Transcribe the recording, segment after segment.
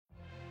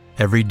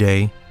Every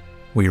day,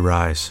 we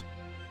rise,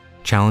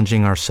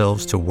 challenging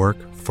ourselves to work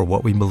for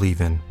what we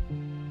believe in.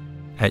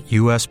 At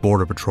U.S.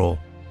 Border Patrol,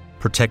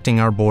 protecting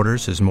our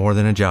borders is more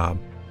than a job.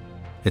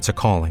 It's a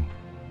calling.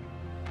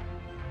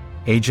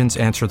 Agents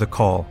answer the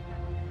call,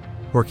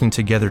 working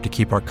together to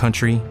keep our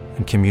country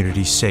and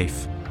communities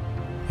safe.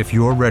 If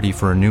you're ready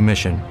for a new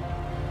mission,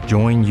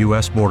 join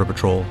U.S. Border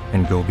Patrol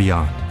and go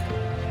beyond.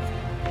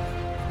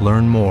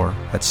 Learn more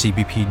at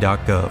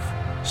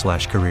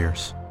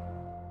cbp.gov/careers.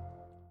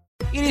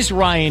 It is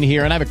Ryan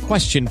here, and I have a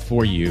question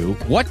for you.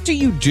 What do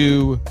you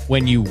do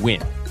when you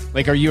win?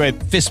 Like, are you a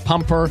fist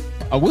pumper,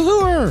 a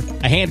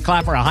woohooer, a hand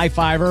clapper, a high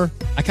fiver?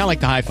 I kind of like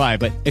the high five,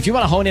 but if you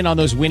want to hone in on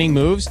those winning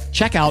moves,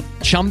 check out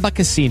Chumba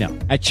Casino.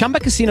 At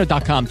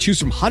ChumbaCasino.com, choose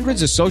from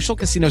hundreds of social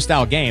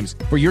casino-style games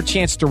for your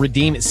chance to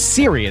redeem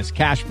serious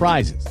cash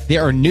prizes.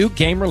 There are new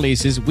game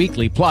releases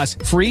weekly, plus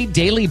free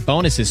daily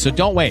bonuses. So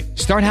don't wait.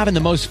 Start having the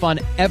most fun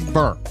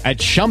ever at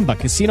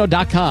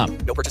ChumbaCasino.com.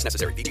 No purchase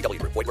necessary.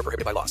 VGW. Void where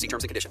prohibited by law. See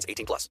terms and conditions.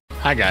 18+.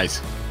 Hi,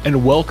 guys,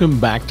 and welcome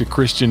back to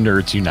Christian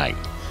Nerds Unite.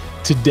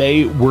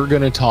 Today, we're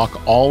going to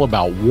talk all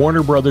about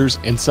Warner Brothers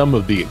and some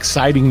of the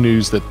exciting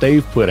news that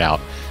they've put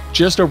out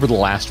just over the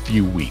last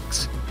few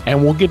weeks.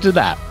 And we'll get to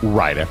that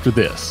right after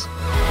this.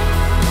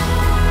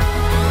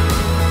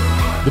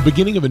 The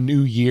beginning of a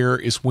new year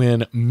is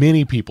when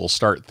many people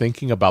start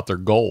thinking about their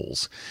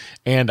goals,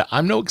 and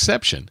I'm no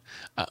exception.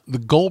 The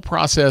Goal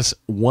Process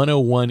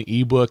 101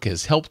 ebook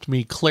has helped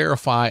me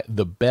clarify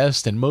the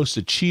best and most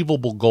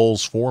achievable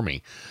goals for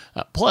me,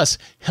 plus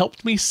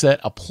helped me set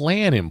a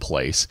plan in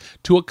place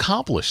to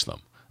accomplish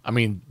them. I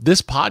mean,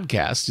 this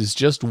podcast is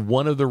just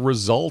one of the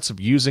results of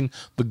using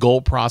the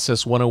Goal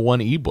Process 101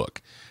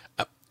 ebook.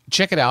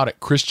 Check it out at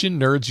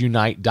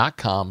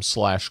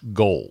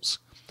christiannerdsunite.com/goals.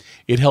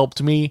 It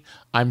helped me.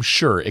 I'm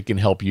sure it can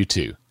help you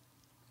too.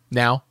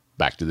 Now,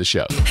 back to the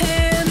show.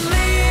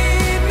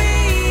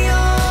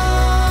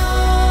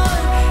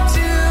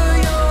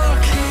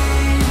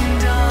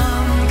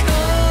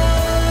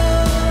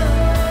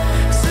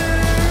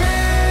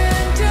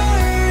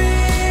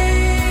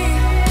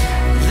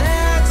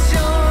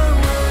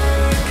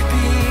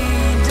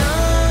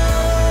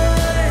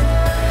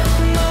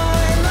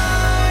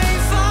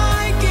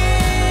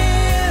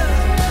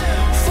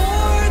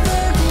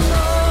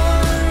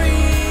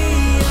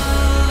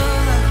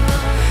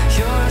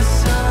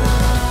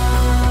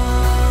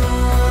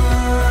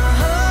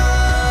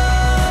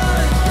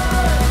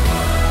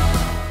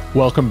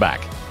 Welcome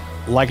back.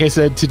 Like I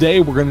said, today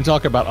we're going to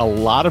talk about a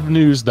lot of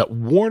news that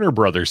Warner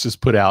Brothers has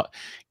put out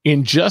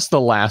in just the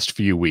last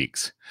few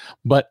weeks.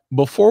 But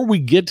before we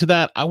get to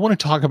that, I want to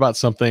talk about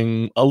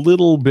something a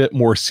little bit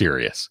more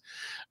serious.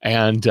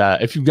 And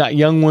if you've got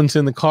young ones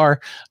in the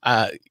car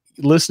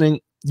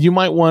listening, you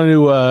might want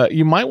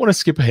to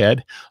skip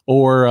ahead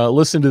or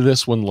listen to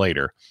this one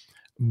later,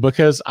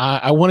 because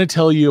I want to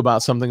tell you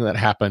about something that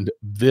happened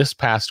this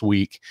past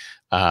week,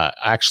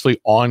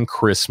 actually on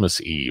Christmas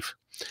Eve.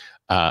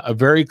 A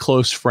very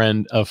close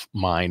friend of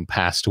mine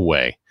passed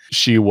away.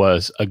 She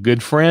was a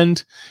good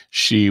friend.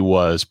 She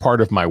was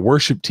part of my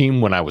worship team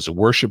when I was a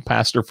worship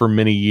pastor for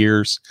many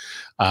years.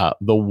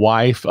 The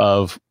wife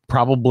of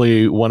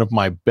probably one of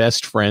my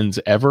best friends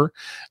ever.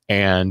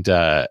 And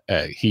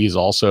he's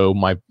also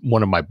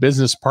one of my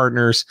business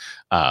partners,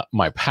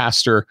 my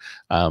pastor.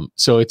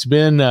 So it's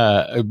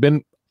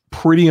been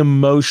pretty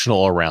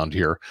emotional around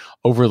here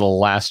over the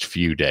last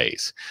few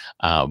days.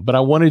 But I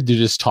wanted to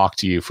just talk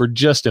to you for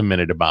just a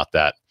minute about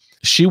that.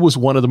 She was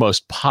one of the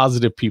most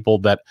positive people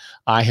that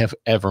I have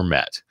ever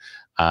met.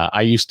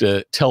 I used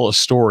to tell a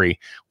story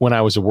when I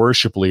was a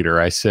worship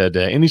leader. I said,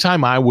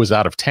 anytime I was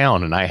out of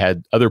town and I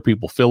had other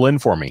people fill in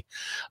for me,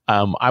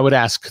 I would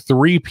ask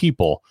 3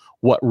 people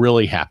what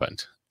really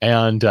happened.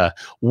 And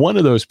one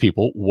of those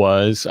people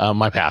was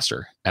my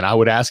pastor. And I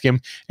would ask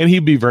him, and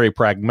he'd be very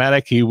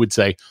pragmatic. He would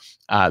say,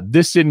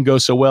 this didn't go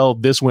so well.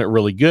 This went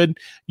really good.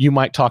 You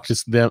might talk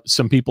to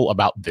some people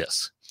about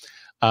this.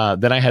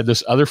 Then I had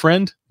this other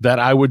friend that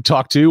I would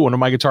talk to, one of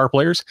my guitar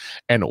players,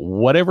 and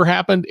whatever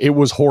happened, it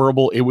was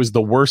horrible. It was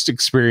the worst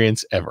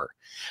experience ever.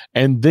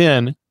 And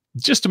then,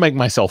 just to make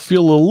myself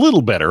feel a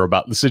little better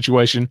about the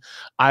situation,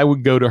 I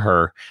would go to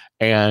her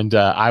and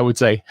I would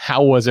say,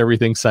 how was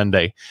everything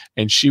Sunday?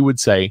 And she would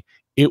say,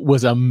 it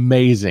was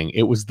amazing.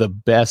 It was the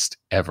best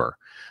ever.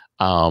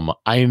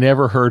 I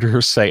never heard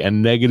her say a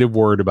negative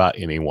word about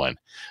anyone.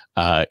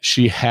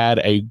 She had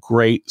a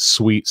great,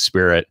 sweet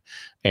spirit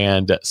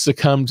and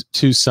succumbed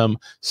to some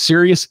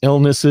serious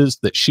illnesses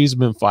that she's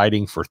been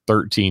fighting for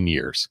 13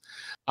 years.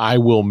 I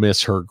will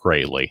miss her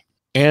greatly.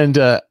 And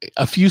a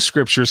few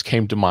scriptures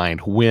came to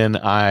mind when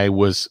I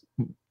was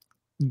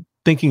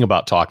thinking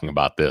about talking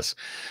about this.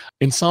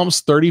 In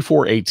Psalms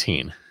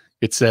 34:18,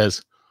 it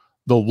says,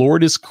 "The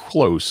Lord is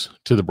close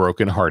to the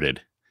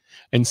brokenhearted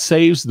and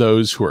saves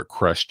those who are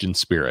crushed in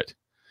spirit."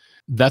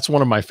 That's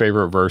one of my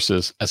favorite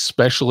verses,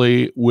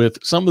 especially with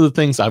some of the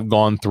things I've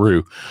gone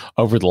through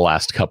over the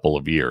last couple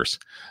of years.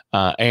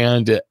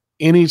 And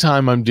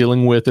anytime I'm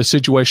dealing with a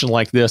situation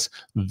like this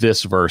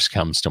verse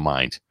comes to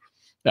mind.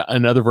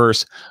 Another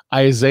verse,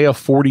 Isaiah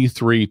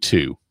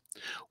 43:2.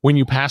 When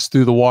you pass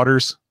through the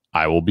waters,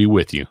 I will be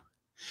with you.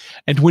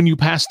 And when you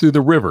pass through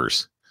the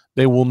rivers,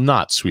 they will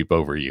not sweep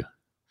over you.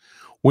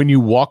 When you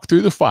walk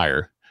through the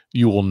fire,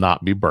 you will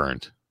not be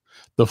burned.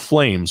 The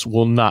flames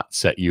will not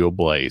set you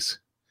ablaze.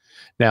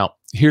 Now,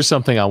 here's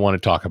something I want to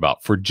talk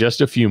about for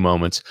just a few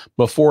moments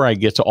before I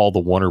get to all the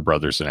Warner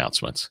Brothers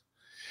announcements.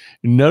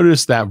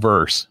 Notice that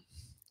verse.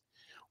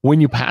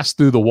 When you pass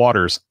through the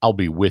waters, I'll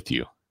be with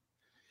you.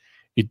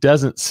 It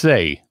doesn't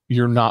say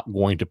you're not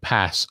going to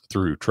pass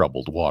through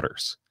troubled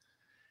waters.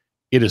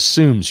 It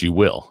assumes you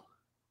will.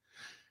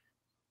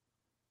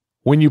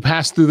 When you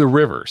pass through the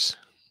rivers,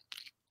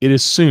 it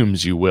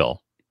assumes you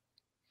will.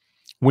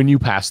 When you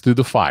pass through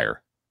the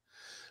fire,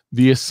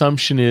 the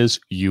assumption is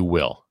you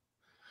will.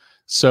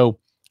 So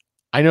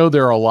I know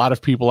there are a lot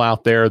of people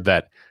out there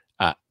that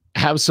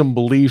have some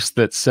beliefs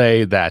that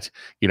say that,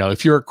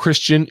 if you're a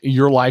Christian,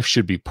 your life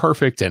should be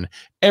perfect and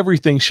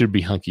everything should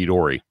be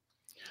hunky-dory.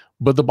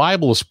 But the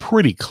Bible is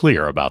pretty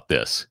clear about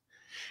this.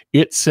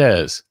 It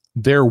says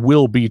there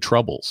will be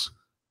troubles,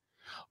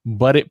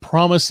 but it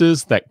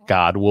promises that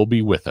God will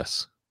be with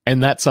us.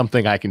 And that's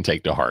something I can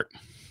take to heart.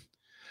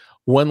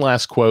 One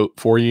last quote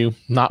for you,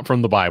 not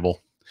from the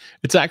Bible.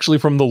 It's actually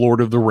from The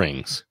Lord of the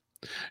Rings.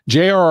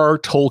 J.R.R.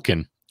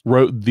 Tolkien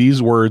wrote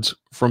these words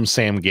from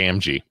Sam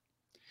Gamgee.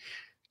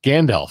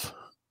 Gandalf,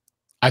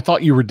 I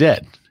thought you were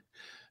dead,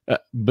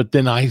 but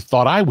then I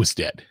thought I was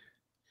dead.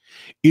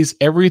 Is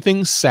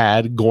everything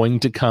sad going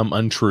to come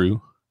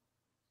untrue?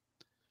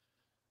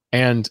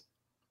 And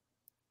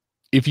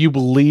if you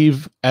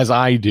believe, as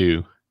I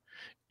do,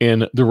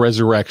 in the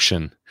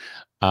resurrection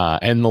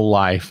and the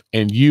life,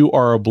 and you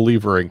are a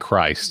believer in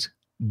Christ,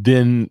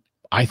 then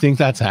I think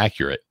that's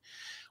accurate.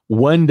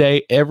 One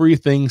day,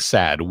 everything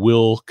sad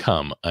will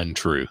come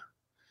untrue.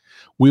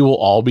 We will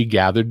all be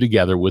gathered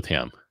together with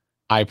him.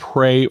 I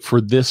pray for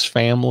this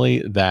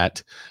family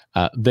that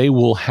they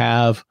will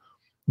have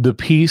the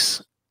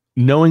peace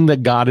knowing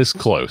that God is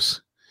close,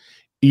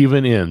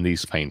 even in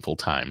these painful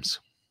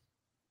times.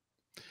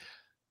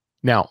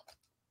 Now,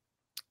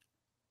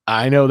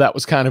 I know that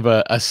was kind of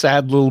a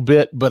sad little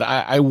bit, but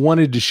I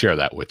wanted to share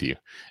that with you.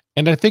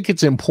 And I think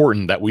it's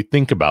important that we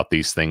think about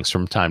these things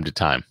from time to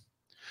time.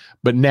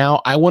 But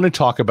now I want to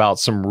talk about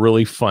some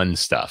really fun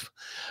stuff,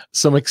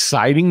 some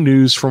exciting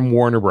news from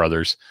Warner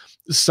Brothers.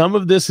 Some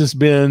of this has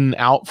been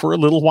out for a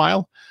little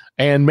while,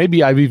 and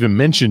maybe I've even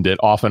mentioned it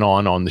off and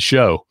on the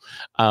show.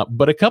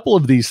 But a couple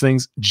of these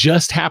things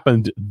just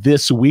happened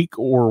this week,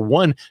 or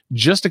one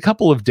just a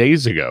couple of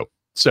days ago.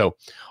 So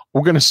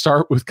we're going to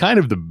start with kind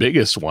of the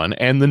biggest one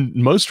and the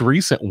most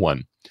recent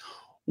one.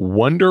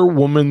 Wonder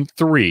Woman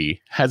 3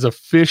 has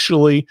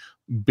officially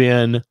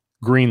been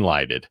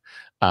greenlighted.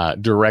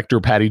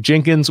 Director Patty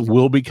Jenkins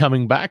will be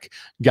coming back.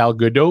 Gal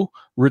Gadot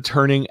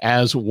returning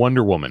as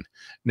Wonder Woman.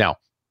 Now,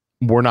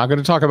 we're not going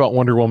to talk about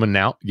Wonder Woman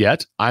now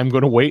yet. I'm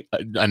going to wait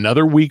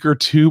another week or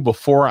two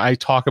before I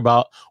talk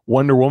about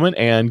Wonder Woman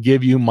and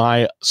give you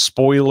my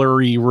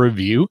spoilery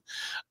review.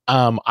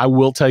 I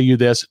will tell you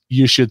this,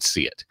 you should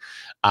see it.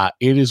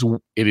 It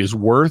is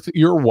worth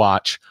your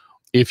watch.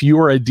 If you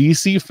are a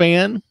DC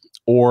fan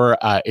or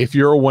if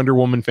you're a Wonder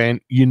Woman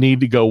fan, you need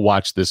to go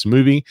watch this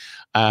movie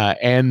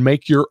and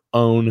make your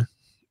own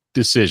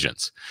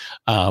decisions.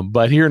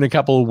 But here in a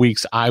couple of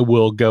weeks, I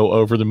will go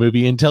over the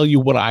movie and tell you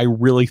what I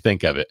really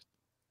think of it.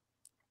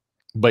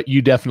 But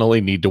you definitely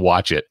need to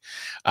watch it.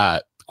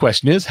 The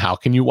question is, how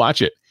can you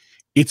watch it?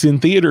 It's in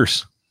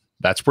theaters.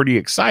 That's pretty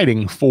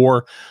exciting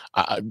for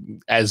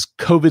as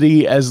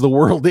COVID-y as the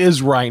world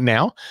is right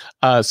now.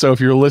 So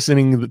if you're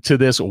listening to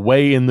this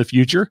way in the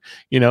future,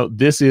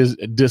 this is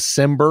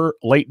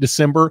late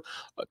December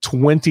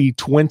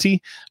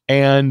 2020.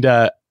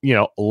 And,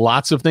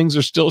 lots of things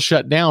are still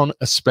shut down,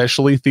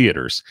 especially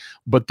theaters.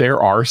 But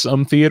there are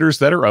some theaters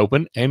that are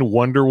open and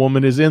Wonder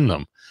Woman is in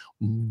them.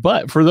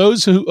 But for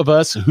those of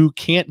us who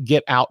can't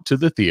get out to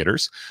the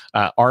theaters,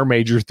 our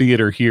major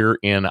theater here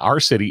in our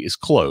city is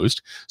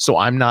closed, so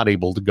I'm not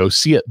able to go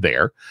see it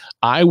there.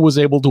 I was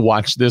able to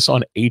watch this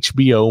on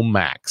HBO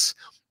Max.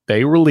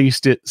 They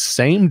released it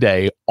same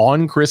day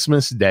on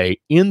Christmas Day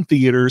in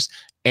theaters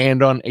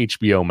and on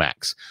HBO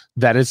Max.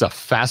 That is a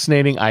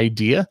fascinating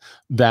idea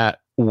that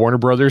Warner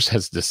Brothers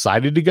has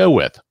decided to go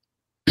with.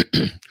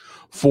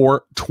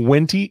 For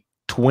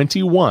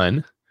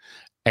 2021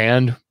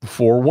 and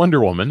for Wonder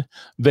Woman,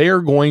 they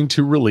are going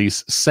to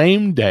release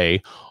same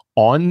day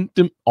on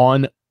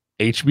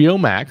HBO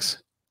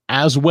Max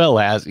as well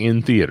as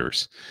in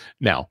theaters.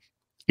 Now,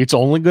 it's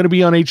only going to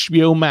be on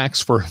HBO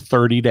Max for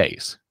 30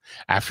 days.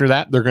 After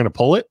that, they're going to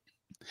pull it,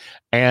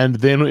 and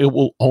then it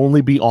will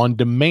only be on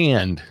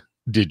demand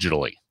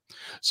digitally.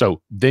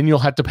 So then you'll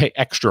have to pay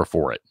extra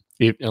for it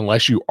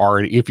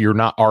if you're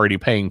not already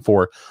paying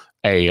for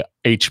a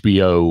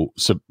HBO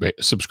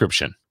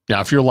subscription. Now,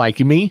 if you're like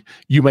me,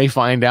 you may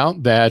find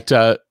out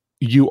that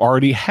you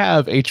already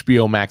have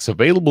HBO Max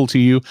available to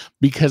you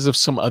because of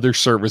some other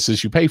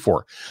services you pay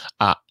for.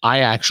 I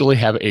actually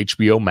have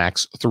HBO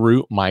Max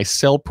through my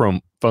cell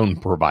phone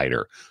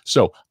provider.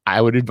 So I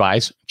would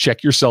advise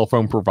check your cell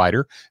phone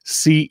provider,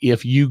 see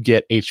if you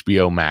get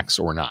HBO Max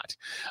or not.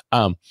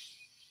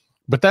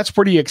 But that's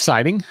pretty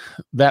exciting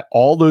that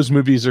all those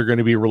movies are going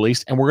to be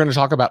released. And we're going to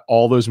talk about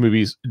all those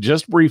movies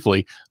just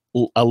briefly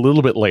a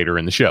little bit later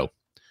in the show.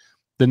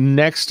 The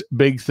next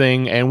big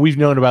thing, and we've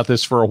known about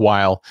this for a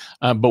while,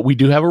 but we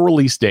do have a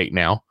release date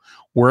now.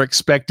 We're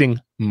expecting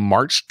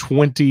March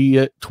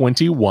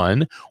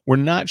 2021. We're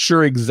not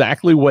sure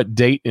exactly what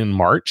date in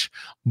March,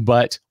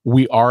 but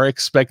we are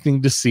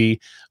expecting to see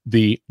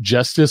the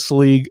Justice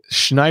League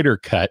Snyder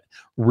Cut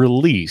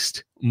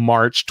released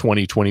March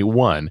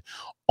 2021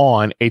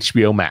 on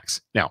HBO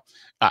Max. Now,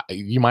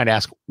 you might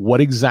ask,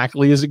 what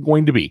exactly is it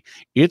going to be?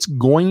 It's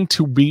going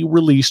to be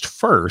released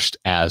first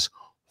as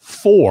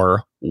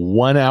 4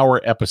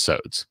 one-hour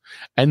episodes,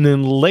 and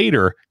then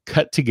later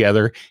cut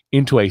together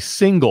into a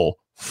single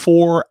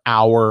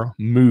 4-hour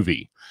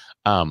movie.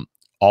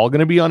 All going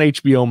to be on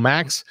HBO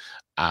Max.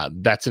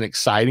 That's an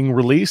exciting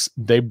release.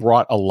 They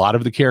brought a lot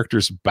of the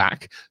characters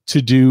back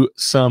to do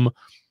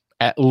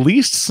at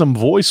least some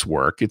voice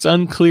work. It's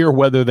unclear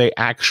whether they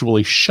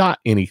actually shot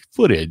any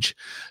footage,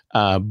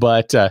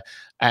 but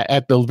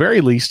at the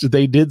very least,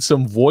 they did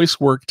some voice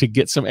work to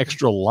get some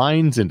extra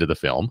lines into the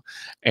film.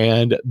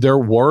 And there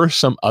were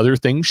some other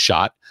things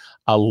shot.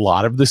 A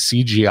lot of the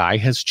CGI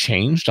has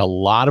changed, a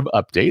lot of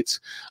updates.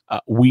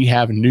 We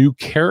have new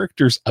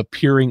characters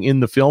appearing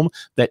in the film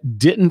that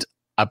didn't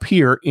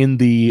appear in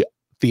the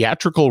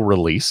theatrical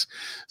release,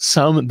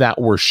 some that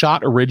were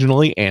shot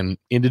originally and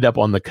ended up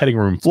on the cutting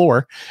room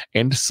floor,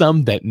 and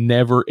some that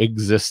never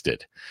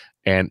existed.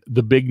 And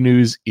the big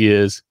news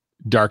is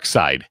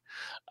Darkseid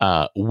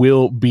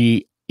will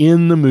be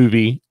in the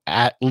movie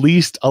at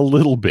least a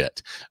little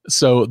bit.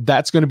 So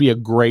that's going to be a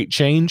great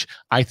change.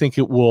 I think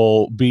it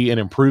will be an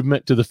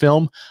improvement to the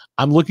film.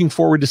 I'm looking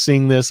forward to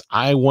seeing this.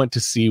 I want to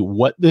see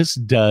what this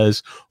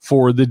does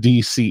for the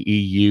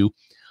DCEU.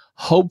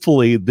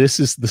 Hopefully, this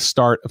is the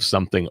start of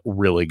something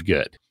really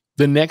good.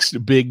 The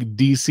next big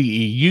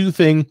DCEU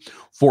thing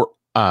for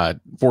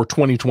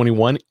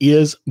 2021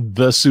 is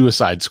The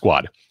Suicide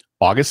Squad.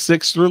 August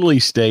 6th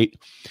release date.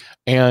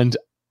 And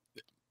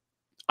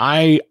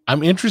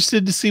I'm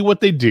interested to see what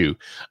they do.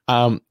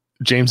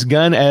 James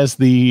Gunn as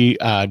the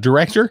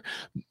director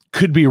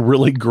could be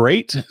really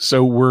great.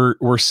 So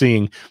we're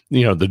seeing,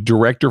 the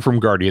director from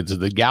Guardians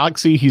of the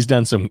Galaxy. He's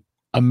done some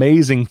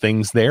amazing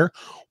things there.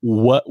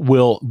 What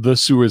will the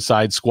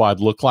Suicide Squad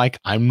look like?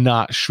 I'm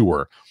not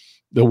sure.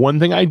 The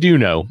one thing I do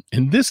know,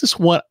 and this is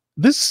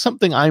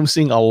something I'm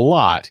seeing a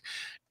lot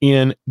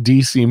in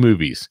DC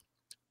movies,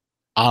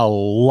 a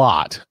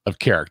lot of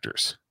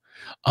characters.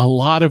 A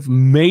lot of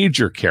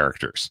major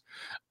characters.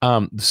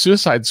 The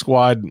Suicide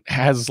Squad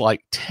has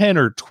like 10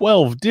 or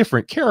 12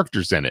 different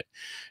characters in it.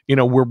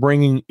 We're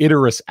bringing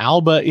Idris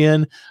Elba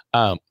in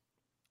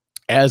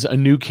as a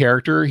new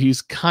character.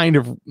 He's kind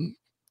of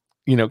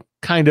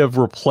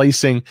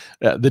replacing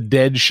the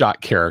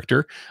Deadshot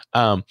character.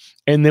 And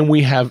then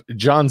we have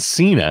John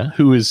Cena,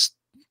 who is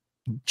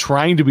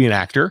trying to be an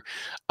actor.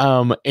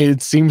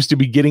 It seems to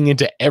be getting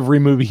into every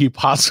movie he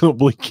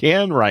possibly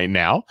can right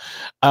now.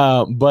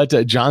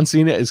 But John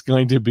Cena is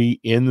going to be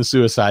in the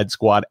Suicide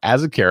Squad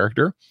as a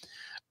character.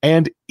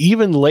 And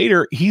even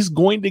later, he's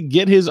going to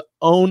get his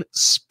own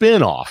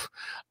spin-off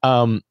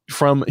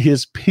from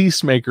his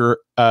Peacemaker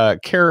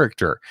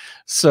character.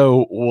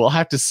 So we'll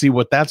have to see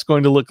what that's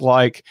going to look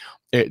like.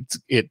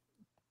 It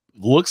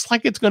looks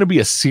like it's going to be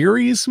a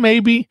series,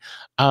 maybe.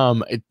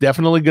 It's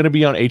definitely going to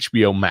be on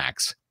HBO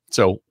Max.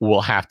 So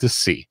we'll have to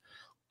see.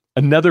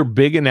 Another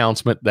big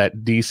announcement that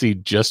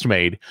DC just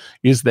made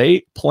is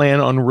they plan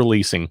on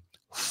releasing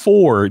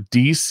 4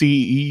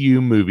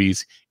 DCEU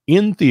movies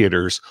in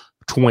theaters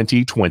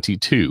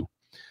 2022.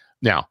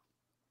 Now,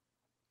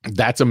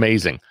 that's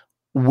amazing.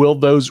 Will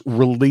those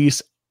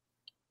release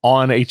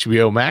on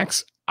HBO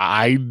Max?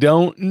 I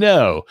don't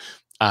know.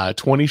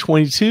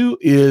 2022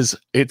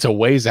 it's a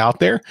ways out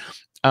there.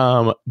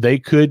 They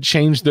could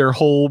change their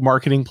whole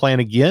marketing plan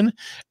again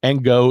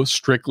and go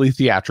strictly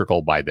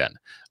theatrical by then.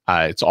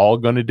 It's all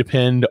going to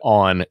depend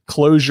on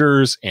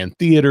closures and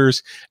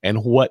theaters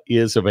and what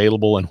is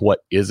available and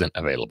what isn't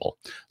available.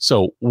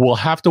 So we'll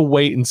have to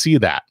wait and see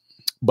that.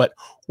 But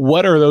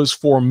what are those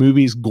 4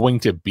 movies going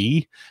to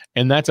be?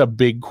 And that's a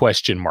big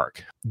question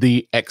mark.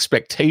 The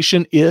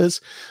expectation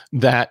is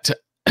that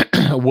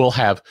we'll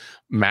have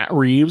Matt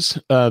Reeves,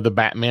 the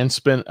Batman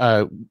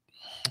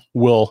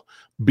will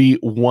be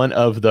one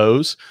of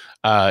those.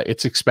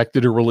 It's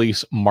expected to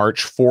release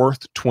March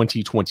 4th,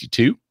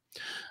 2022.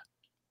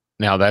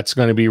 Now that's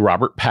going to be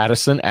Robert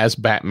Pattinson as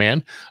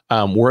Batman.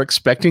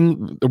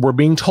 We're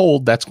being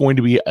told that's going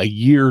to be a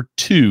year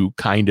 2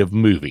 kind of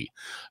movie.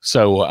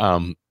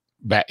 So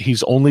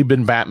he's only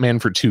been Batman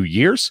for 2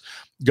 years.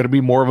 Going to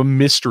be more of a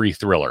mystery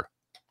thriller.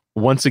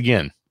 Once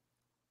again,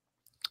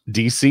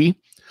 DC,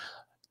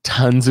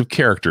 tons of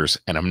characters,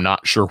 and I'm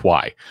not sure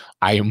why.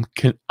 I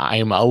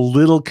am a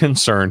little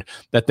concerned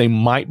that they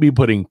might be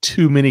putting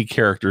too many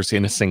characters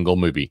in a single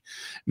movie.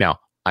 Now,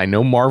 I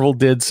know Marvel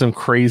did some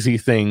crazy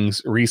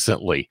things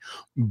recently,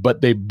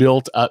 but they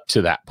built up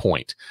to that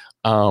point.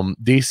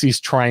 DC's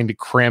trying to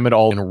cram it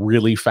all in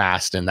really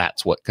fast, and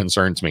that's what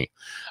concerns me.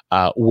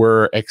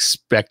 We're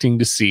expecting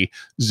to see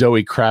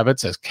Zoe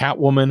Kravitz as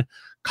Catwoman,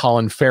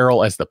 Colin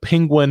Farrell as the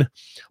Penguin,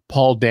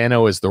 Paul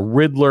Dano as the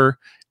Riddler,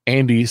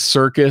 Andy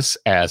Serkis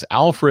as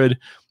Alfred,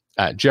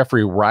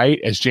 Jeffrey Wright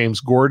as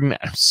James Gordon.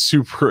 I'm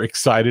super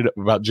excited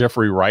about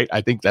Jeffrey Wright. I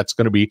think that's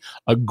going to be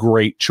a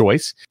great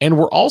choice. And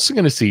we're also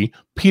going to see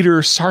Peter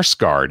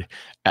Sarsgaard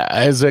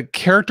as a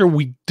character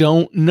we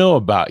don't know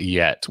about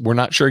yet. We're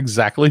not sure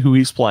exactly who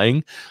he's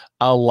playing.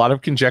 A lot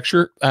of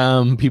conjecture.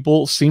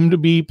 People seem to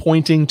be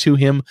pointing to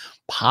him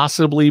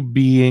possibly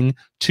being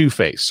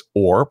Two-Face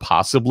or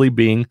possibly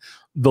being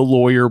the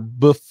lawyer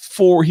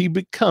before he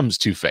becomes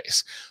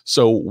Two-Face.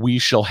 So we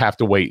shall have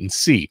to wait and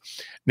see.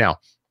 Now,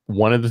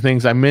 one of the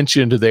things I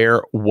mentioned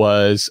there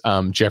was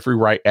Jeffrey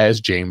Wright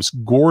as James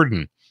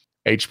Gordon.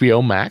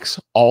 HBO Max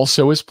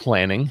also is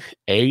planning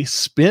a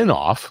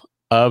spin-off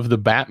of the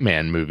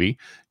Batman movie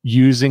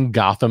using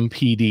Gotham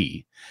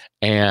PD.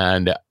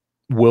 And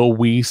will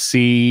we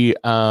see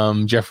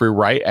Jeffrey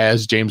Wright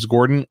as James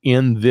Gordon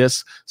in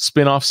this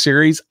spin-off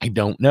series? I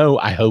don't know.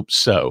 I hope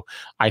so.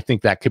 I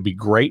think that could be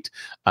great.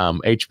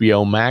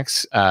 HBO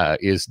Max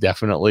is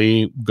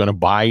definitely going to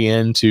buy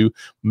into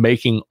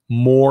making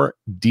more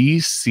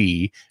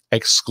DC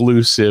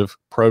exclusive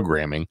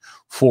programming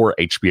for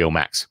HBO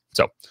Max.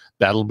 So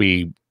that'll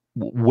be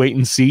wait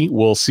and see.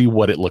 We'll see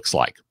what it looks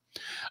like.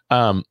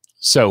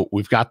 So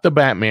we've got the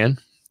Batman.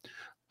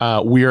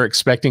 We are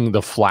expecting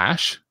the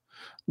Flash,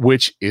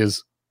 which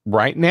is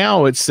right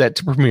now it's set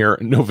to premiere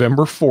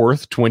November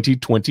 4th,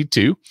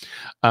 2022.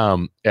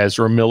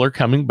 Ezra Miller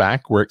coming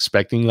back. We're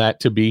expecting that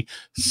to be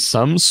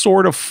some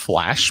sort of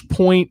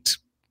Flashpoint,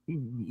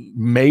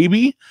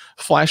 maybe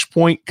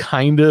Flashpoint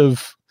kind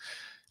of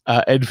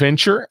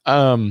adventure.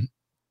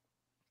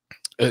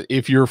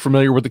 If you're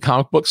familiar with the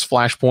comic books,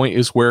 Flashpoint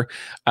is where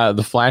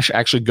the Flash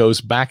actually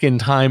goes back in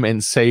time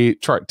and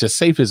try to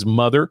save his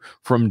mother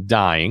from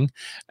dying.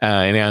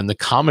 And in the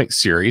comic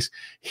series,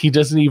 he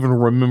doesn't even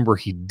remember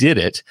he did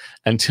it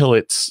until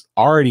it's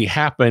already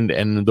happened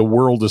and the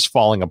world is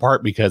falling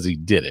apart because he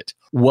did it.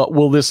 What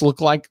will this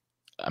look like?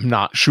 I'm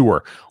not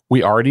sure.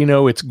 We already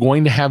know it's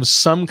going to have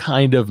some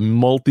kind of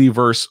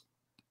multiverse,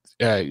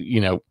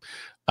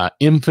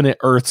 infinite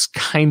Earths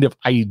kind of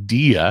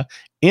idea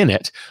in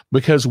it,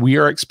 because we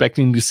are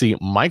expecting to see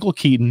Michael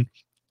Keaton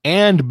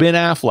and Ben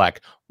Affleck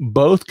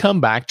both come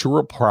back to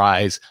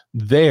reprise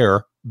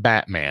their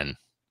Batman.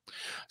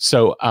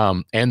 So,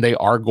 and they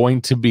are going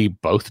to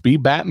both be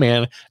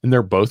Batman, and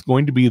they're both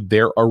going to be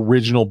their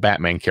original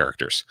Batman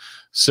characters.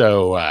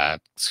 So,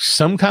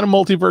 some kind of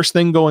multiverse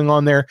thing going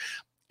on there.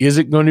 Is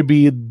it going to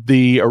be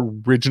the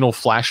original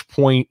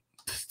Flashpoint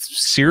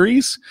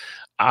series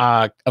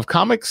of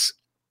comics?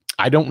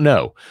 I don't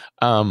know.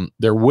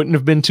 There wouldn't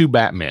have been two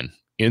Batmen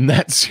in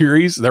that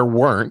series. There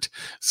weren't.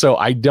 So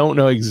I don't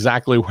know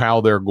exactly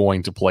how they're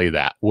going to play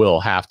that. We'll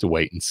have to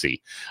wait and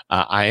see.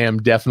 I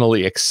am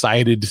definitely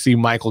excited to see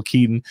Michael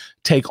Keaton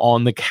take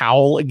on the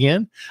cowl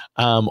again.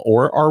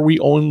 Or are we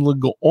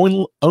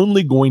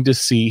only going to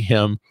see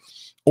him,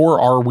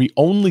 or are we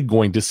only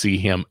going to see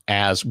him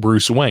as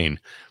Bruce Wayne?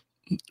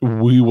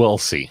 We will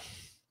see.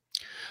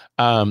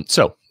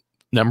 So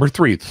number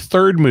 3, the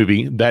third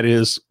movie that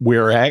is we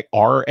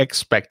are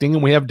expecting,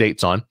 and we have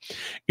dates on,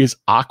 is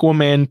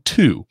Aquaman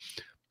 2,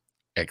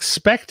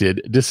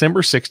 expected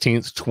December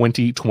 16th,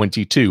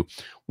 2022.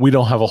 We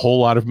don't have a whole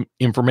lot of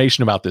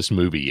information about this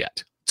movie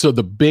yet. So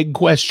the big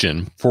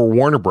question for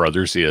Warner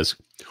Brothers is,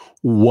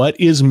 what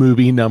is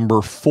movie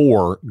number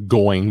 4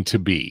 going to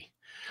be?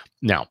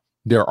 Now,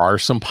 there are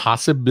some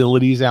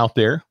possibilities out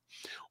there.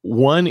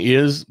 One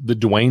is the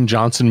Dwayne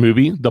Johnson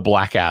movie, The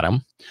Black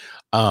Adam.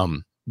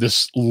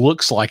 This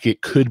looks like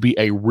it could be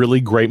a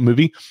really great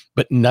movie,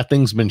 but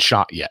nothing's been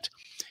shot yet.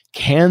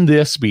 Can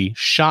this be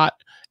shot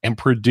and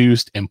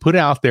produced and put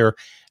out there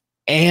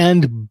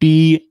and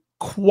be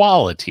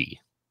quality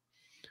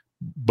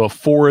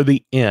before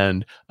the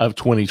end of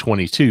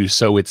 2022?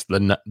 So it's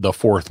the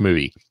fourth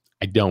movie.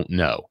 I don't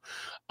know.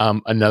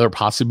 Another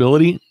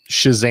possibility,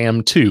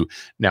 Shazam 2.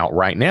 Now,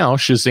 right now,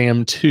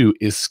 Shazam 2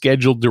 is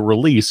scheduled to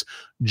release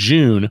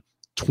June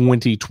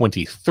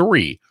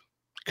 2023.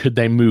 Could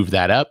they move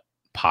that up?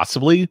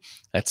 Possibly.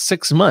 That's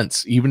 6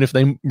 months, even if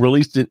they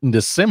released it in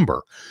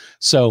December.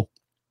 So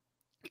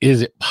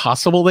is it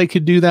possible they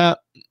could do that?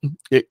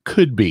 It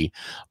could be,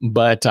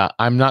 but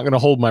I'm not going to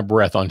hold my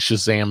breath on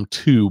Shazam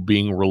 2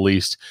 being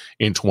released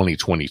in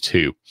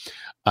 2022.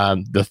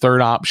 The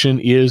third option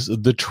is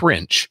The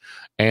Trench,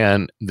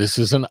 and this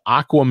is an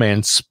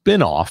Aquaman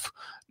spinoff.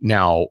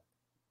 Now,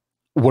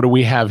 what do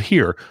we have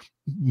here?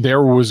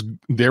 There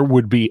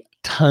would be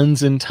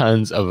tons and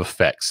tons of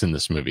effects in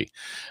this movie.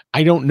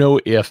 I don't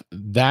know if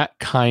that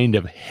kind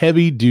of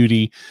heavy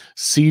duty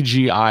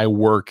CGI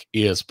work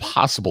is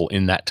possible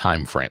in that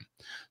time frame.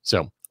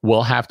 So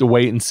we'll have to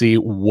wait and see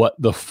what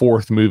the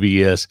fourth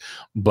movie is,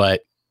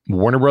 but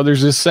Warner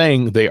Brothers is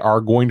saying they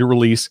are going to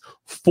release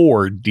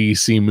 4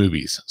 DC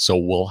movies. So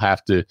we'll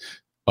have to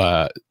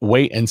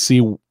wait and see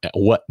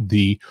what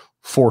the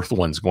 4th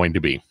one's going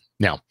to be.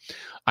 Now,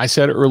 I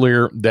said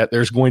earlier that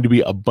there's going to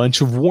be a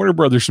bunch of Warner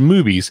Brothers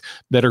movies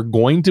that are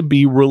going to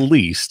be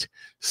released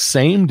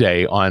same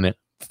day on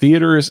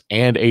theaters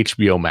and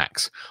HBO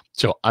Max.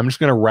 So I'm just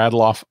going to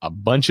rattle off a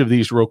bunch of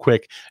these real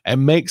quick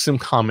and make some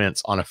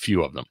comments on a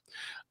few of them.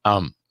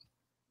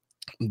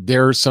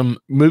 There are some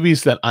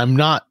movies that I'm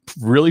not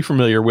really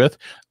familiar with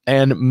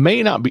and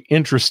may not be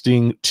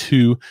interesting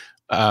to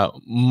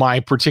my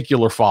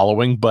particular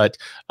following, but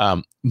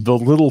The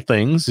Little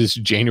Things is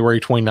January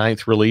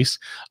 29th release.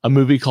 A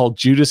movie called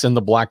Judas and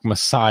the Black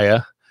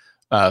Messiah,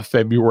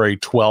 February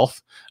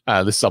 12th.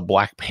 This is a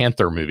Black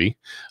Panther movie.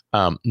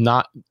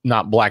 Not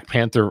Black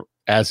Panther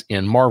as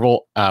in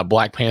Marvel,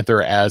 Black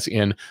Panther as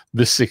in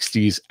the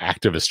 60s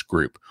activist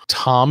group.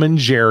 Tom and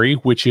Jerry,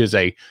 which is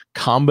a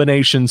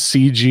combination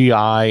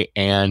CGI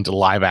and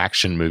live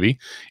action movie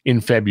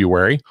in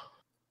February.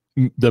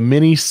 The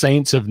Many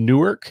Saints of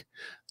Newark,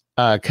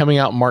 coming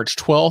out March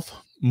 12th.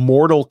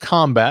 Mortal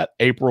Kombat,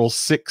 April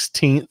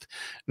 16th.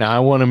 Now, I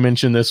want to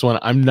mention this one.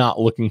 I'm not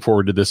looking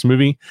forward to this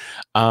movie.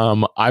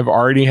 I've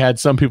already had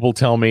some people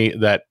tell me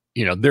that,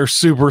 they're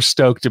super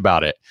stoked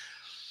about it.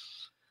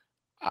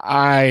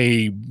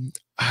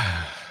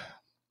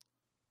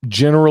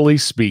 Generally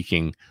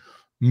speaking,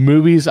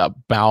 movies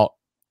about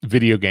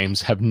video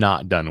games have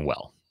not done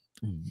well.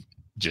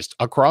 Just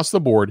across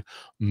the board,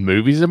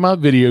 movies about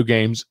video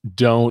games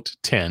don't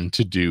tend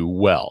to do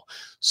well.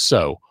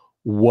 So,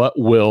 what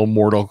will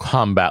Mortal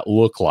Kombat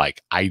look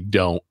like? I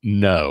don't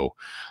know.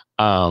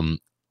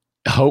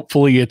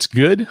 Hopefully it's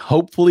good.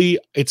 Hopefully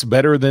it's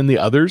better than the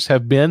others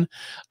have been.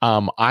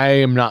 I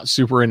am not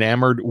super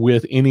enamored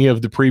with any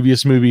of the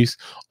previous movies,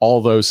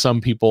 although some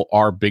people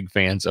are big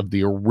fans of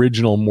the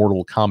original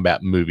Mortal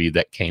Kombat movie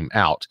that came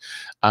out.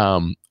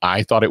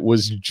 I thought it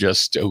was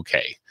just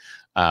okay.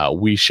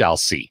 We shall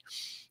see.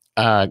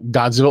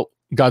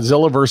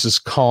 Godzilla versus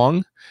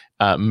Kong,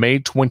 May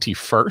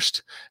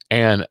 21st.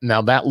 And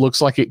now that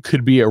looks like it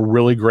could be a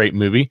really great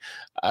movie.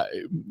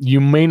 You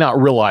may not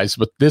realize,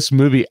 but this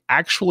movie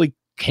actually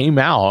came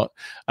out,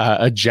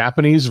 a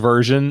Japanese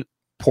version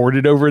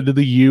ported over to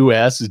the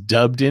US,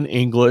 dubbed in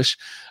English,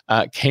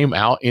 came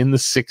out in the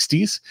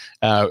 60s.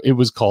 It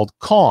was called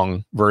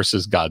Kong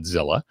versus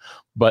Godzilla,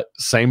 but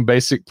same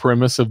basic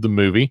premise of the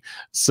movie.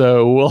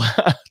 So we'll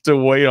have to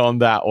wait on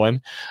that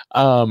one.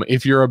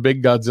 If you're a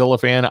big Godzilla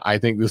fan, I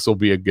think this will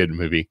be a good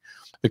movie.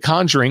 The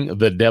Conjuring,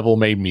 The Devil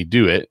Made Me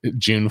Do It,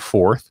 June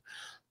 4th.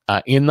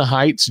 In the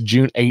Heights,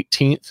 June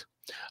 18th.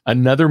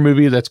 Another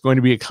movie that's going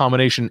to be a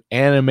combination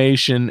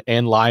animation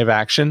and live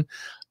action.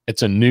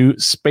 It's a new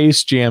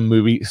Space Jam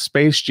movie,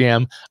 Space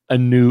Jam: A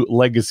New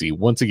Legacy.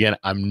 Once again,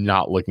 I'm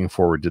not looking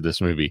forward to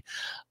this movie.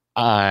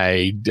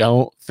 I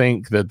don't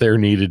think that there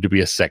needed to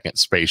be a second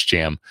Space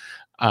Jam.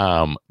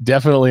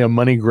 Definitely a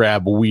money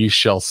grab. We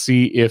shall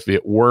see if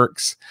it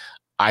works.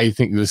 I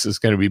think this is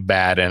going to be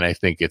bad, and I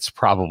think it's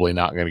probably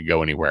not going to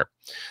go anywhere.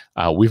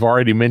 We've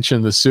already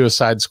mentioned the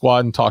Suicide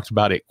Squad and talked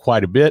about it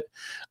quite a bit.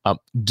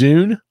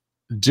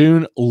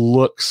 Dune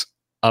looks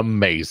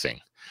amazing.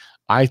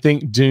 I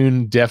think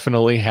Dune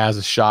definitely has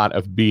a shot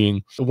of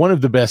being one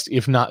of the best,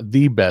 if not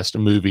the best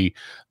movie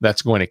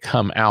that's going to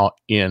come out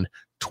in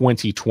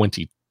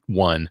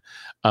 2021.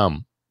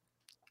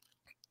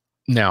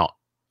 Now,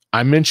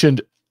 I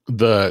mentioned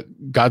the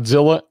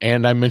Godzilla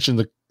and I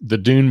mentioned the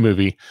Dune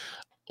movie.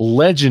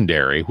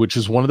 Legendary, which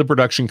is one of the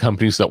production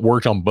companies that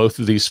worked on both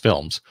of these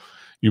films.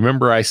 You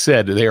remember I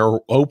said they are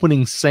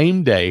opening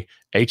same day,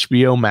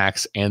 HBO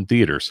Max and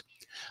theaters.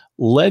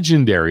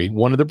 Legendary,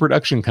 one of the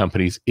production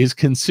companies, is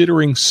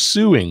considering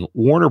suing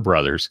Warner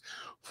Brothers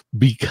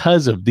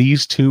because of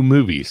these two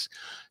movies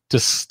to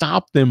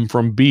stop them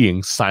from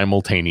being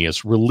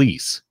simultaneous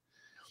release.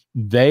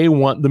 They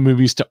want the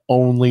movies to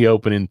only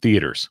open in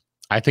theaters.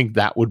 I think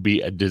that would be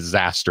a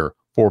disaster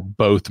for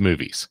both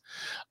movies.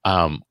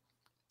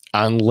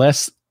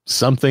 Unless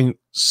something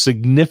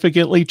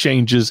significantly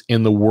changes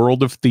in the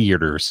world of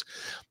theaters,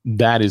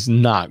 that is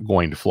not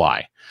going to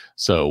fly.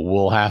 So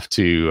we'll have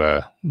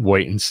to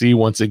wait and see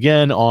once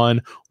again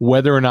on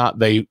whether or not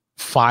they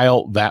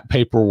file that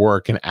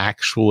paperwork and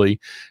actually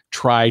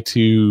try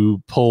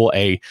to pull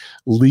a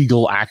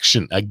legal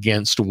action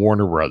against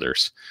Warner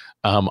Brothers.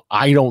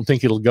 I don't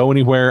think it'll go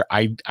anywhere.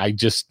 I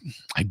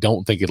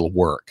don't think it'll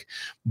work,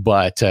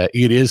 but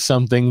it is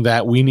something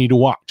that we need to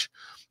watch.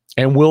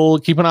 And we'll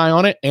keep an eye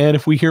on it. And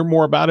if we hear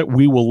more about it,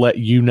 we will let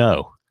you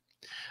know.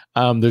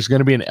 There's going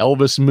to be an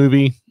Elvis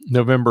movie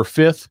November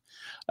 5th.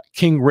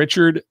 King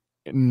Richard,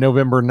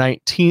 November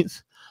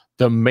 19th.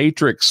 The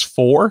Matrix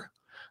 4.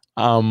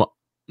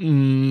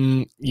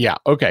 Yeah,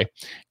 okay.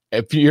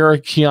 If you're a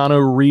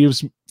Keanu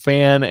Reeves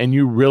fan and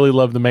you really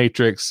love The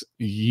Matrix,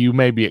 you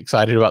may be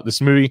excited about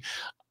this movie.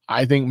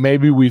 I think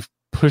maybe we've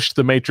pushed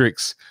The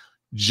Matrix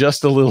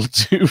just a little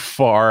too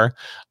far,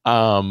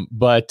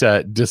 but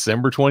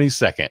December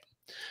 22nd.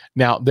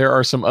 Now, there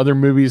are some other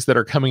movies that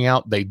are coming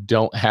out. They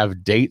don't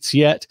have dates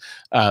yet,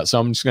 so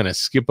I'm just going to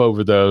skip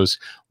over those.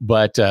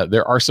 But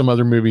there are some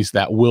other movies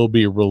that will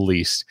be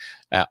released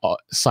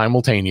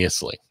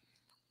simultaneously.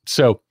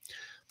 So,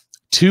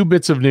 two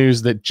bits of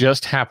news that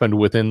just happened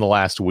within the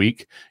last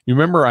week. You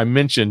remember I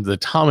mentioned the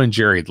Tom and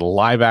Jerry, the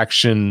live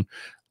action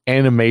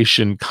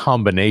animation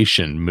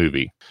combination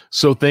movie.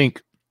 So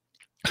think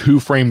Who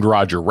Framed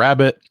Roger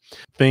Rabbit,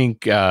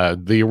 think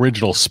the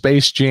original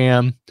Space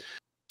Jam.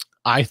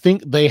 I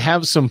think they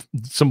have some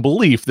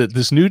belief that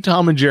this new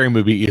Tom and Jerry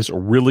movie is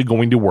really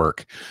going to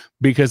work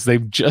because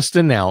they've just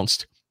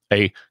announced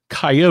a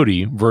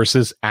Coyote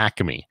versus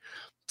Acme.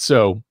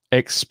 So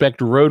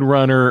expect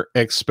Roadrunner,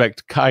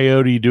 expect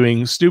Coyote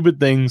doing stupid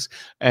things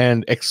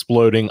and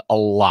exploding a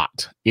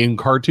lot in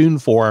cartoon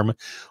form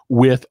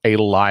with a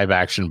live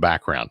action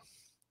background.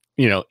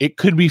 You know, it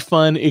could be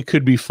fun, it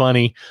could be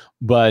funny,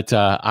 but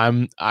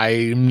I'm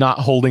not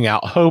holding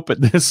out hope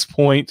at this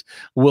point.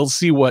 We'll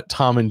see what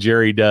Tom and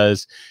Jerry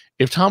does.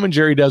 If Tom and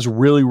Jerry does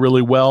really,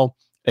 really well,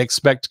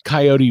 expect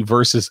Coyote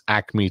versus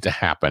Acme to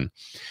happen.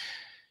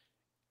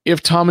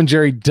 If Tom and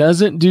Jerry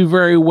doesn't do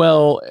very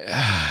well,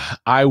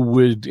 I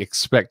would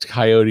expect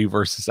Coyote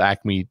versus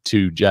Acme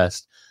to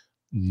just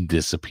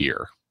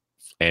disappear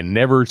and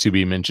never to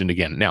be mentioned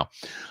again. Now,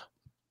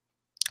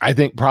 I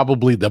think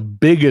probably the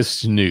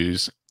biggest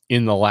news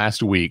in the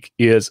last week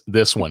is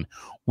this one.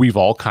 We've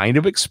all kind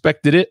of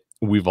expected it.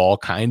 We've all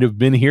kind of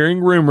been hearing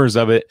rumors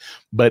of it,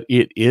 but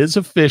it is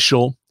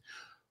official.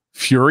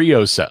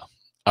 Furiosa,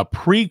 a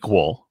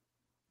prequel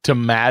to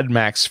Mad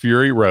Max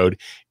Fury Road,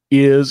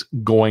 is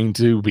going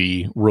to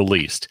be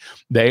released.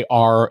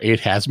 It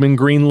has been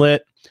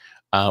greenlit.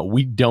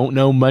 We don't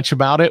know much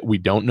about it. We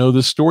don't know the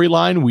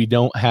storyline. We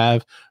don't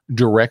have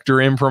director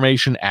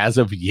information as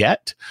of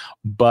yet,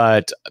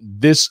 but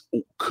this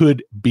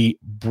could be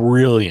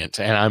brilliant,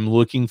 and I'm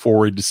looking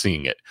forward to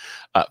seeing it.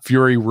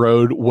 Fury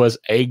Road was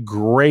a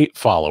great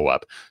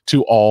follow-up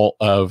to all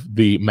of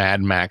the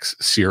Mad Max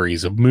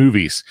series of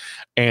movies,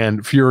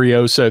 and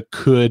Furiosa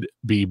could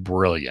be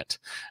brilliant.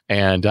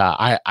 And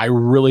I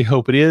really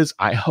hope it is.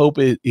 I hope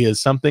it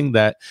is something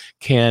that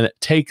can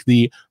take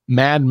the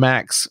Mad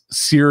Max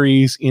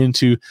series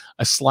into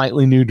a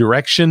slightly new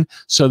direction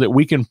so that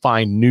we can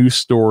find new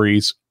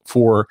stories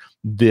for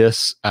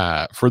this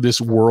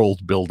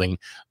world building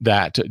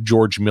that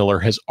George Miller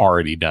has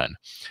already done.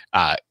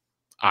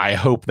 I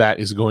hope that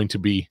is going to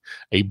be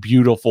a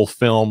beautiful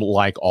film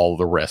like all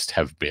the rest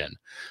have been.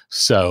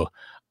 So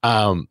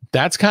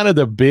that's kind of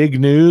the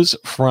big news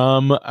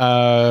from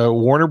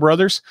Warner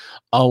Brothers.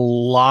 A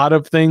lot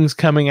of things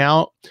coming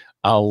out,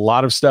 a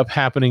lot of stuff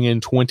happening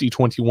in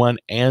 2021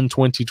 and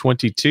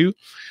 2022.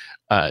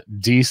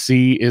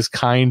 DC is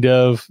kind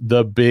of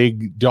the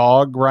big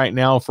dog right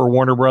now for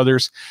Warner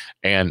Brothers.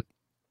 And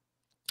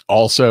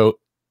also,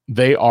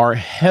 they are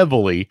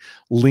heavily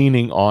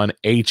leaning on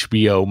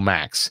HBO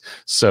Max.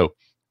 So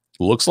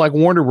looks like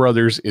Warner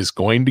Brothers is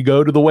going to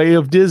go to the way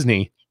of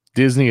Disney.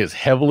 Disney is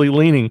heavily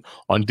leaning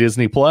on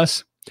Disney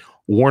Plus.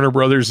 Warner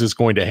Brothers is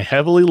going to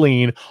heavily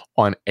lean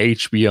on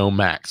HBO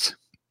Max.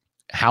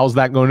 How's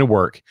that going to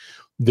work?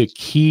 The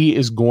key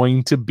is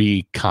going to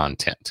be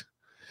content.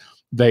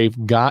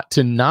 They've got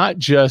to not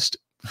just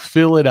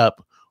fill it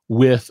up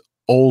with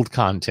old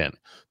content.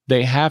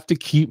 They have to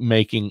keep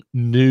making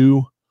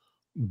new,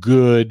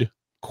 good,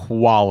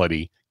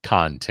 quality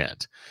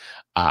content.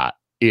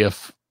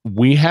 If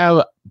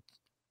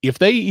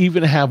they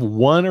even have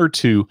one or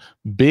two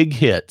big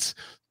hits,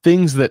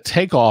 things that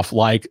take off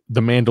like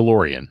The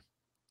Mandalorian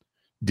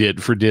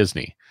did for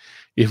Disney,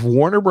 if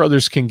Warner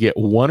Brothers can get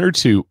one or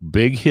two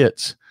big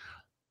hits,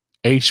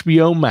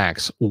 HBO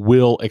Max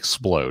will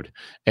explode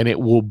and it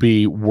will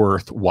be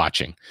worth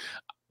watching.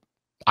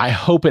 I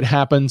hope it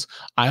happens.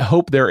 I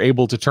hope they're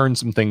able to turn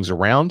some things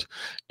around,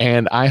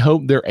 and I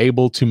hope they're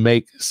able to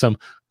make some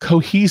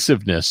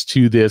cohesiveness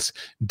to this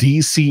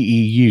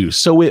DCEU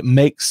so it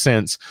makes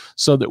sense,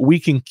 so that we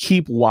can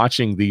keep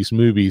watching these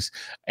movies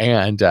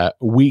and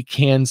we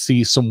can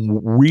see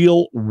some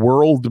real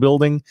world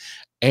building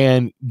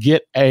and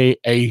get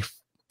a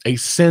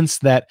sense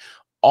that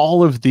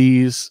all of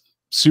these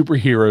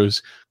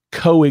superheroes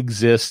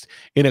coexist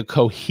in a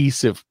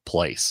cohesive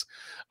place.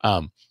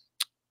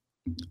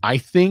 I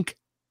think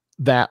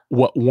that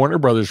what Warner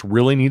Brothers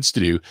really needs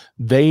to do,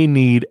 they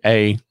need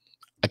a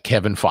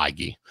Kevin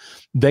Feige.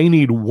 They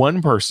need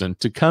one person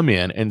to come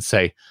in and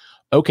say,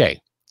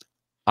 okay,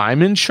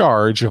 I'm in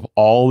charge of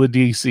all the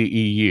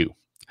DCEU.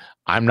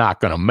 I'm not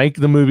going to make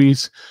the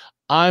movies.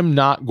 I'm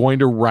not going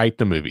to write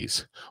the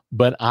movies,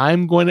 but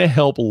I'm going to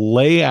help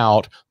lay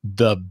out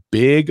the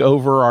big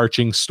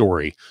overarching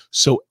story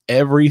so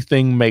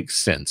everything makes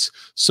sense,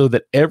 so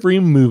that every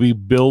movie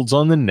builds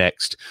on the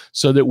next,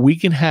 so that we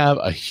can have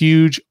a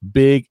huge,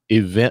 big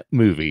event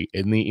movie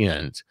in the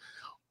end.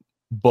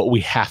 But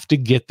we have to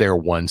get there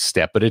one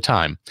step at a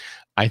time.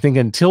 I think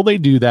until they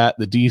do that,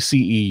 the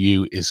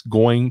DCEU is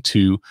going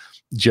to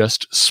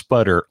just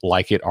sputter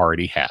like it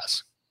already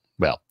has.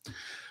 Well,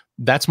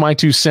 that's my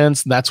 2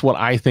 cents. That's what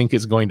I think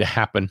is going to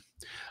happen.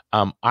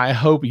 I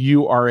hope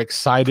you are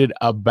excited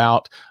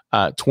about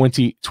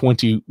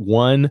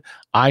 2021.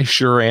 I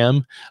sure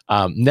am.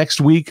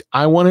 Next week,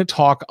 I want to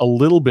talk a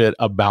little bit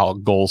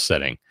about goal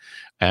setting.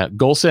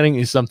 Goal setting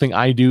is something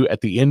I do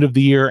at the end of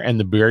the year and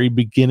the very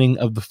beginning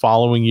of the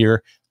following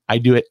year. I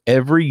do it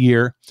every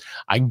year.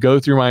 I go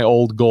through my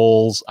old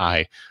goals.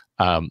 I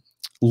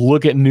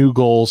look at new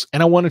goals,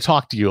 and I want to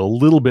talk to you a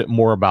little bit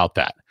more about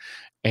that.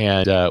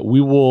 And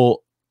we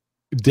will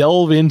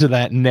delve into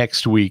that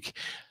next week.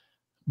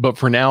 But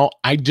for now,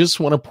 I just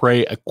want to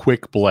pray a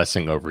quick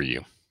blessing over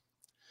you.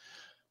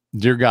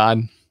 Dear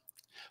God,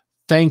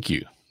 thank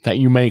you that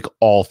you make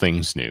all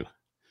things new.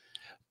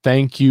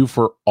 Thank you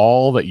for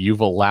all that you've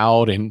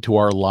allowed into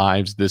our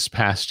lives this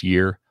past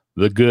year,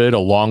 the good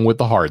along with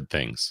the hard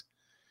things,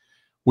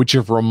 which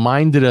have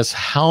reminded us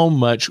how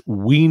much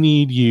we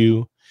need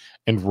you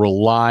and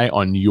rely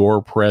on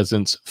your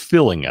presence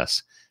filling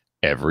us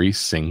every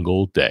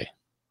single day.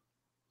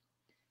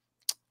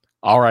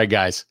 All right,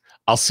 guys,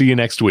 I'll see you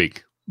next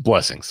week.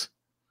 Blessings.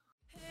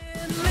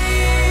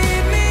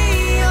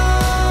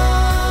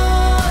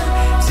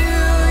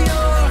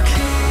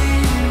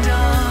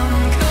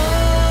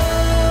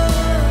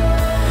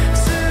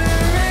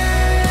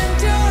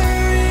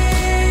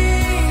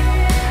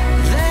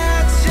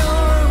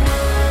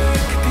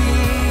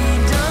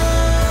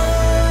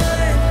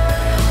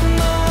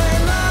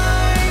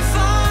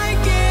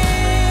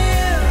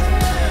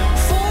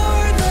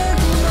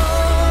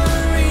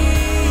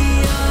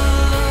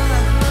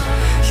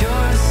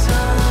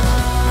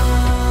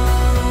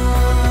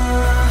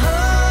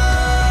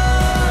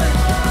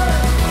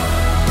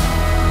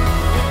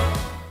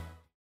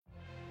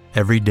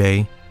 Every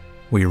day,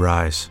 we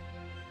rise,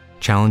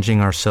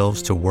 challenging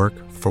ourselves to work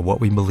for what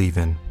we believe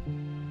in.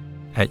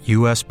 At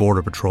U.S.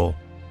 Border Patrol,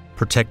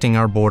 protecting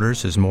our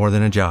borders is more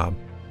than a job.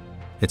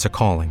 It's a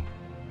calling.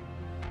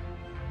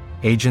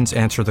 Agents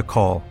answer the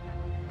call,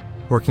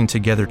 working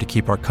together to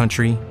keep our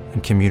country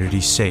and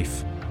communities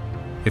safe.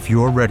 If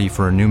you're ready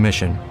for a new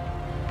mission,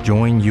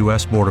 join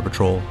U.S. Border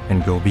Patrol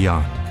and go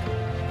beyond.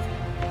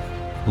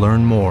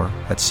 Learn more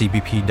at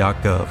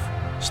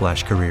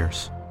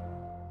cbp.gov/careers.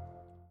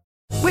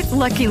 With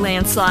Lucky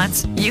Land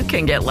Slots, you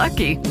can get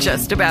lucky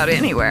just about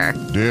anywhere.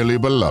 Dearly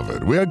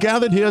beloved, we are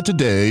gathered here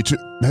today to...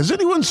 Has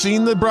anyone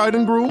seen the bride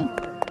and groom?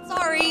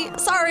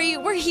 Sorry,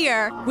 we're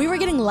here. We were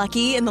getting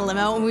lucky in the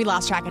limo and we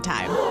lost track of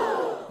time.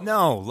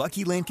 No,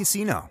 Lucky Land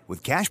Casino,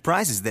 with cash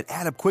prizes that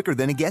add up quicker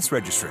than a guest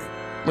registry.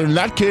 In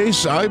that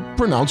case, I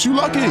pronounce you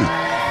lucky.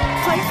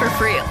 Play for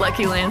free at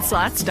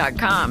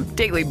LuckyLandSlots.com.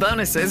 Daily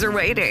bonuses are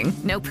waiting.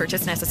 No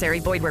purchase necessary.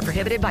 Void where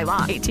prohibited by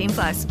law.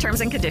 18+.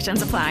 Terms and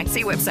conditions apply.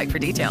 See website for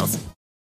details.